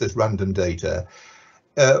should if there's random data,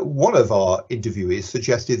 one of our interviewees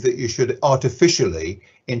suggested that you should artificially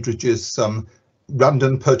introduce some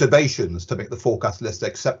random perturbations to make the forecast less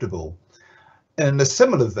acceptable. In a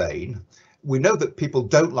similar vein, we know that people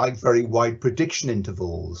don't like very wide prediction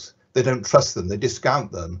intervals. They don't trust them, they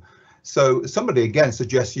discount them. So somebody again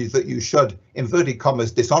suggests that you should, inverted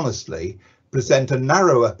commas, dishonestly present a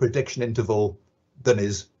narrower prediction interval than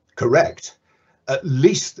is correct. At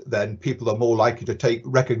least then people are more likely to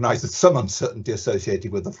recognize that some uncertainty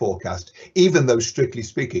associated with the forecast, even though strictly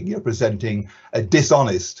speaking you're presenting a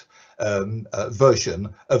dishonest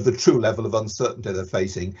version of the true level of uncertainty they're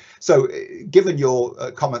facing. So given your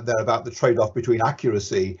comment there about the trade-off between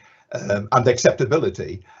accuracy and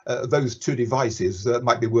acceptability, those two devices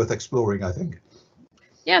might be worth exploring, I think.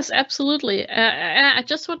 Yes, absolutely. I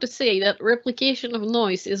just want to say that replication of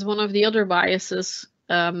noise is one of the other biases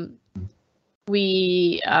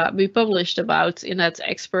we published about in that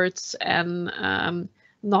experts and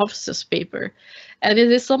novices paper. And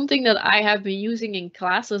it is something that I have been using in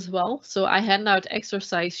class as well. So I hand out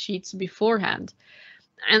exercise sheets beforehand.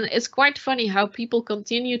 And it's quite funny how people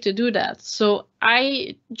continue to do that. So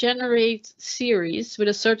I generate series with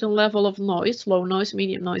a certain level of noise, low noise,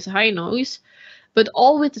 medium noise, high noise, but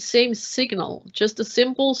all with the same signal, just a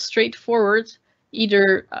simple, straightforward,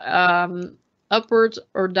 either upward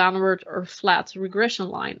or downward or flat regression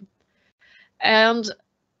line. And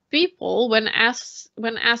people, when asked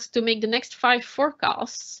to make the next 5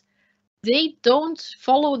 forecasts, they don't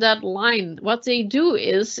follow that line. What they do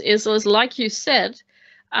is like you said,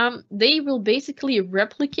 they will basically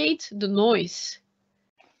replicate the noise.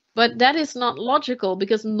 But that is not logical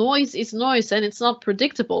because noise is noise and it's not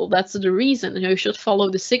predictable. That's the reason you should follow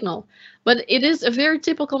the signal. But it is a very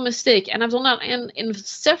typical mistake. And I've done that in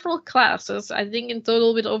several classes, I think in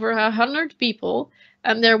total with over 100 people.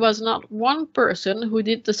 And there was not one person who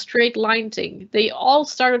did the straight line thing. They all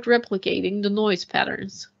started replicating the noise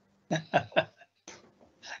patterns.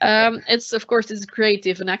 It's, of course, it's great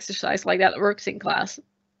if an exercise like that works in class.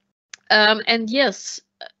 And yes,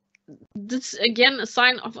 this again a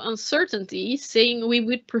sign of uncertainty, saying we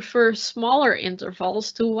would prefer smaller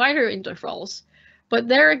intervals to wider intervals. But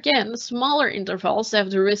there again, smaller intervals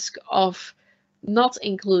have the risk of not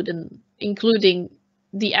including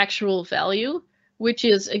the actual value, which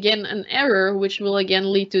is again an error, which will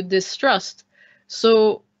again lead to distrust.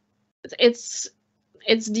 So it's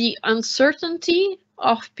the uncertainty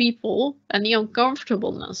of people and the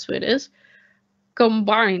uncomfortableness with it,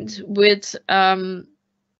 combined with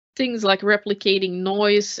things like replicating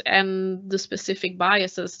noise and the specific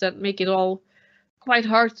biases that make it all quite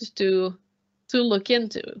hard to look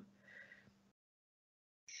into.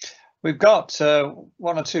 We've got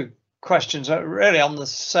one or two questions really on the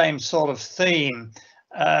same sort of theme,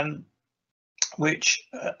 which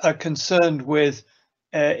are concerned with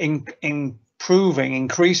increasing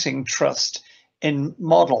trust in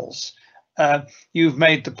models. You've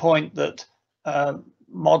made the point that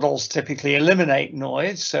models typically eliminate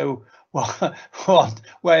noise, so one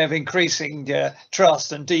way of increasing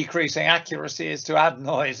trust and decreasing accuracy is to add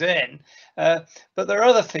noise in. But there are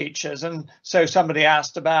other features, and so somebody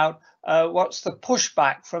asked about what's the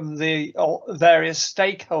pushback from the various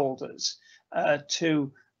stakeholders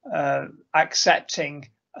to accepting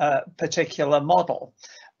a particular model.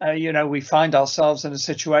 You know, we find ourselves in a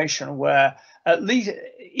situation where, at least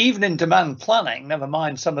even in demand planning, never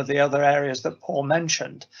mind some of the other areas that Paul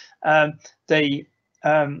mentioned,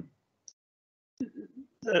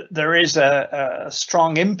 there is a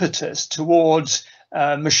strong impetus towards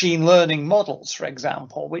machine learning models, for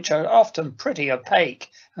example, which are often pretty opaque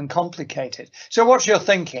and complicated. So what's your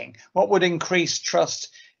thinking? What would increase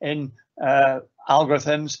trust in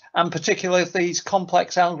algorithms, and particularly these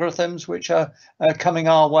complex algorithms which are coming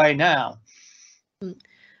our way now?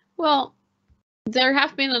 Well, there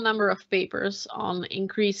have been a number of papers on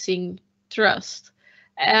increasing trust,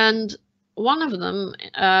 and one of them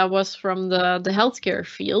was from the healthcare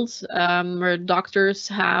field, where doctors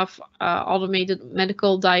have automated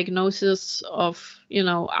medical diagnosis of, you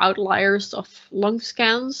know, outliers of lung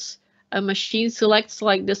scans. A machine selects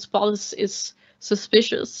like this spot is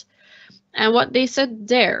suspicious. And what they said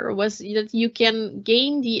there was that you can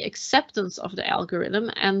gain the acceptance of the algorithm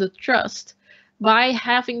and the trust by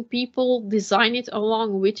having people design it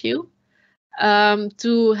along with you,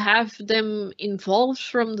 to have them involved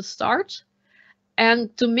from the start,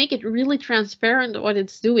 and to make it really transparent what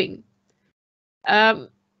it's doing.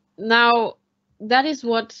 Now, that is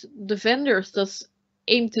what the vendors does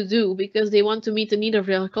aim to do, because they want to meet the need of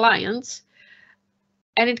their clients.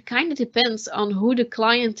 And it kind of depends on who the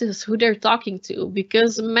client is, who they're talking to,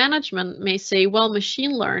 because management may say, well,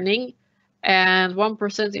 machine learning and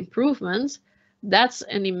 1% improvement, that's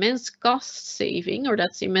an immense cost saving, or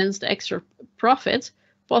that's immense extra profit.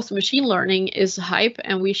 Plus, machine learning is hype,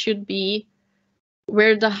 and we should be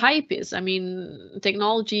where the hype is. I mean,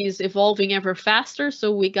 technology is evolving ever faster,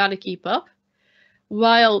 so we got to keep up.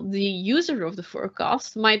 While the user of the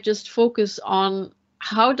forecast might just focus on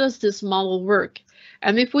how does this model work?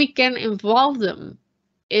 And if we can involve them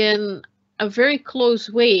in a very close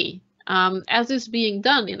way, as is being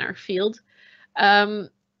done in our field,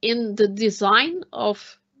 in the design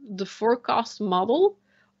of the forecast model,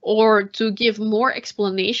 or to give more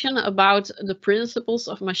explanation about the principles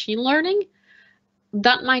of machine learning,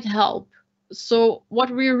 that might help. So what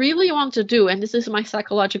we really want to do, and this is my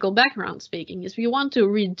psychological background speaking, is we want to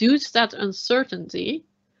reduce that uncertainty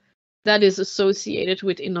that is associated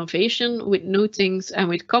with innovation, with new things, and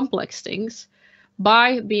with complex things,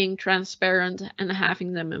 by being transparent and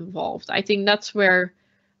having them involved. I think that's where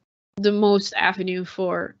the most avenue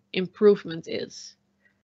for improvement is.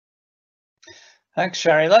 Thanks,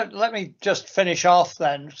 Shari. Let me just finish off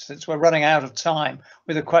then, since we're running out of time,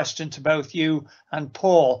 with a question to both you and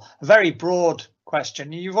Paul. A very broad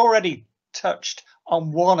question. You've already touched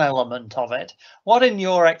on one element of it. What, in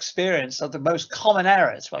your experience, are the most common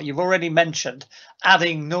errors? Well, you've already mentioned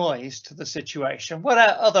adding noise to the situation. What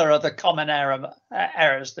are other common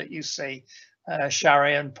errors that you see,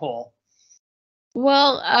 Shari and Paul?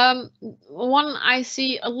 Well, one I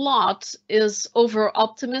see a lot is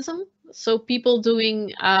over-optimism. So people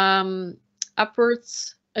doing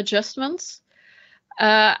upwards adjustments.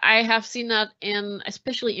 I have seen that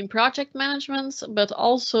especially in project management, but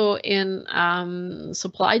also in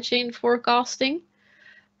supply chain forecasting.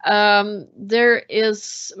 There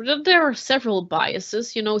are several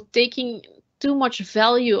biases, you know, taking too much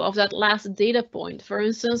value of that last data point. For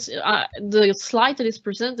instance, the slide that is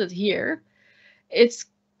presented here, it's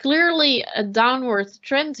clearly a downward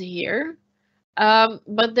trend here,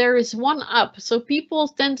 but there is one up. So people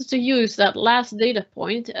tend to use that last data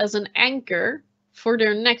point as an anchor for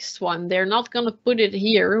their next one, they're not going to put it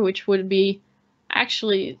here, which would be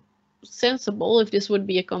actually sensible if this would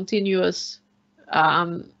be a continuous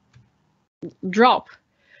drop.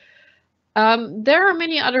 There are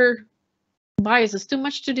many other biases, too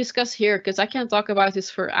much to discuss here because I can't talk about this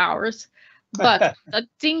for hours. But I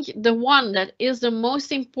think the one that is the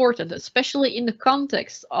most important, especially in the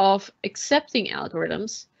context of accepting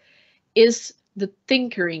algorithms, is the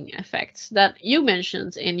tinkering effects that you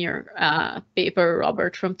mentioned in your paper,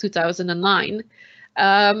 Robert, from 2009.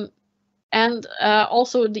 And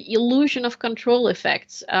also the illusion of control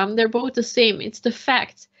effects. They're both the same. It's the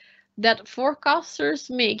fact that forecasters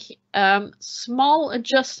make small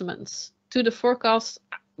adjustments to the forecast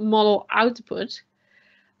model output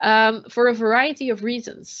for a variety of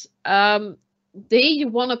reasons. They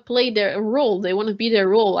want to play their role. They want to be their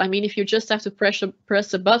role. I mean, if you just have to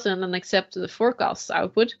press a button and accept the forecast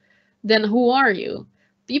output, then who are you?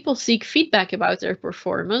 People seek feedback about their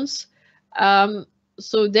performance.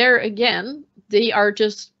 So there again, they are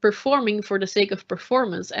just performing for the sake of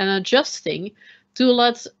performance and adjusting to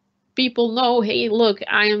let people know, hey, look,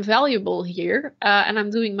 I am valuable here and I'm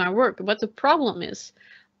doing my work. But the problem is,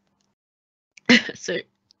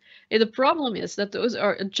 the problem is that those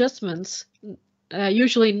are adjustments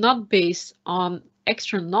usually not based on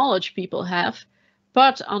extra knowledge people have,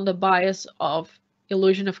 but on the bias of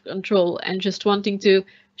illusion of control and just wanting to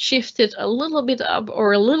shift it a little bit up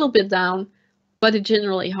or a little bit down, but it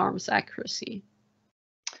generally harms accuracy.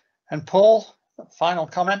 And Paul, final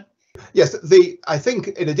comment? Yes, I think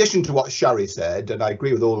in addition to what Shari said, and I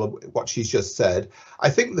agree with all of what she's just said, I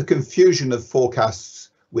think the confusion of forecasts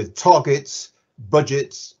with targets,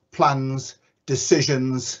 budgets, plans,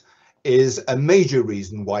 decisions is a major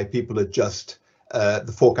reason why people adjust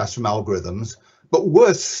the forecast from algorithms. But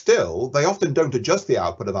worse still, they often don't adjust the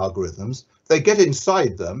output of algorithms. They get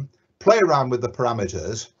inside them, play around with the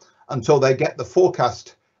parameters until they get the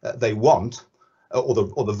forecast they want or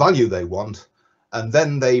the value they want, and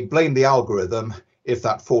then they blame the algorithm if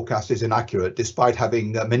that forecast is inaccurate, despite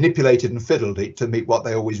having manipulated and fiddled it to meet what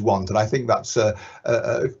they always want. And I think that's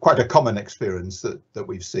quite a common experience that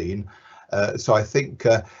we've seen. So I think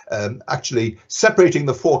actually separating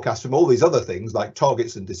the forecast from all these other things like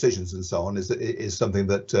targets and decisions and so on is something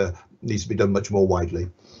that needs to be done much more widely.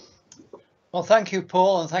 Well, thank you,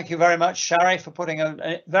 Paul, and thank you very much, Shari, for putting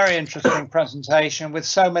a very interesting presentation with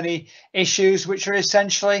so many issues which are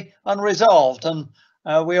essentially unresolved. And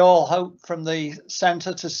we all hope from the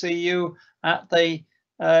centre to see you at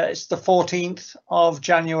it's the 14th of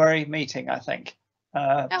January meeting, I think.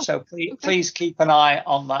 So please keep an eye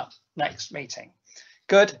on that next meeting.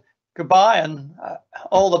 Goodbye, and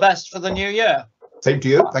all the best for the new year. Same to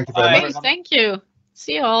you. Thank you very much. Thank you.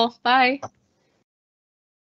 See you all. Bye.